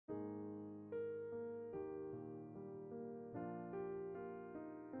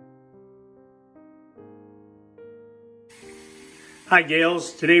Hi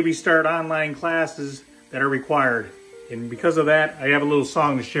Gales, today we start online classes that are required, and because of that I have a little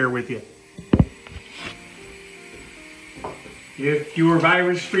song to share with you. If you're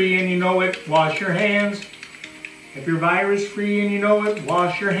virus free and you know it, wash your hands. If you're virus free and you know it,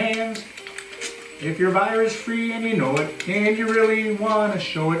 wash your hands. If you're virus free and you know it, and you really want to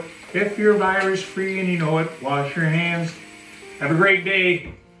show it, if you're virus free and you know it, wash your hands. Have a great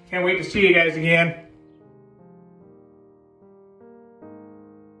day. Can't wait to see you guys again.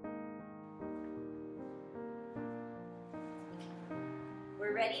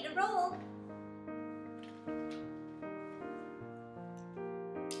 We're ready to roll.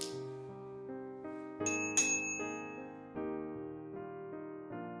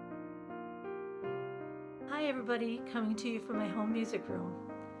 Hi everybody, coming to you from my home music room.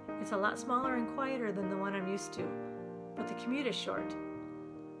 It's a lot smaller and quieter than the one I'm used to, but the commute is short.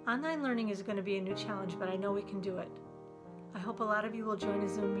 Online learning is going to be a new challenge, but I know we can do it. I hope a lot of you will join a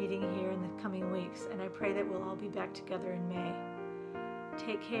Zoom meeting here in the coming weeks, and I pray that we'll all be back together in May.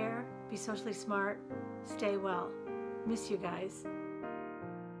 Take care, be socially smart, stay well. Miss you guys.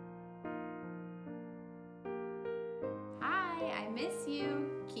 Hi, I miss you.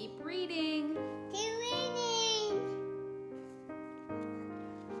 Keep reading. Keep reading.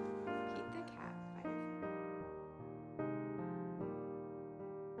 Keep the cat by your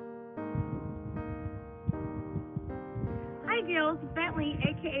Hi Gales, Bentley,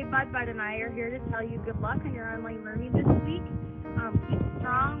 aka Bud and I are here to tell you good luck on your online learning this week. Keep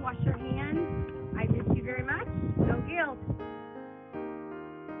strong, wash your hands. I miss you very much. Go Gales.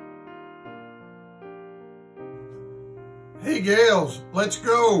 Hey Gales, let's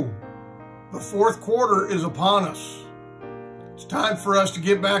go. The fourth quarter is upon us. It's time for us to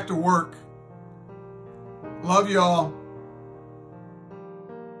get back to work. Love y'all.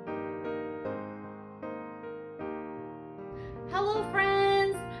 Hello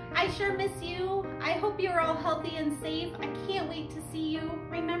friends, I sure miss you. I hope you're all healthy and safe. I can't wait to see you.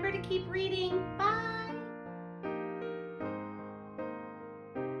 Remember to keep reading. Bye.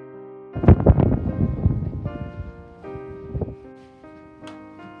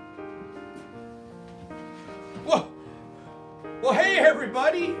 Well, hey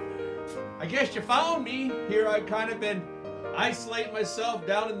everybody! I guess you found me. Here I've kind of been isolating myself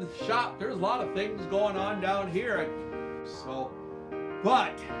down in the shop. There's a lot of things going on down here.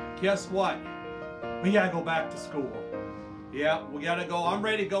 But guess what? We gotta go back to school. Yeah, we gotta go. I'm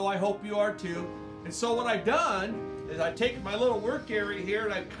ready to go. I hope you are too. And so what I've done is I've taken my little work area here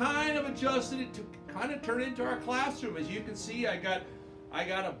and I've kind of adjusted it to kind of turn it into our classroom. As you can see, I got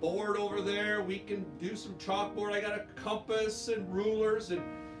a board over there. We can do some chalkboard. I got a compass and rulers, and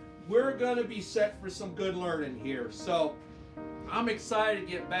we're gonna be set for some good learning here. So I'm excited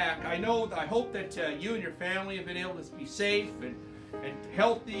to get back. I hope that you and your family have been able to be safe and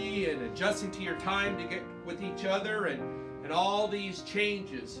healthy and adjusting to your time to get with each other and all these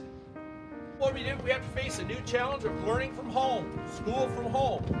changes. What do? We have to face a new challenge of learning from home, school from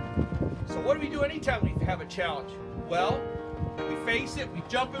home. So what do we do anytime we have a challenge? Well, we face it, we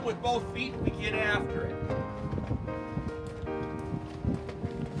jump in with both feet, and we get after it.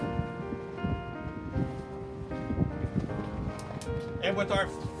 And with our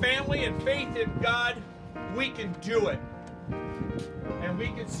family and faith in God, we can do it. And we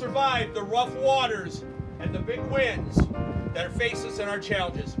can survive the rough waters and the big winds that are facing us in our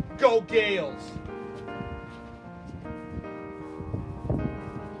challenges. Go Gales!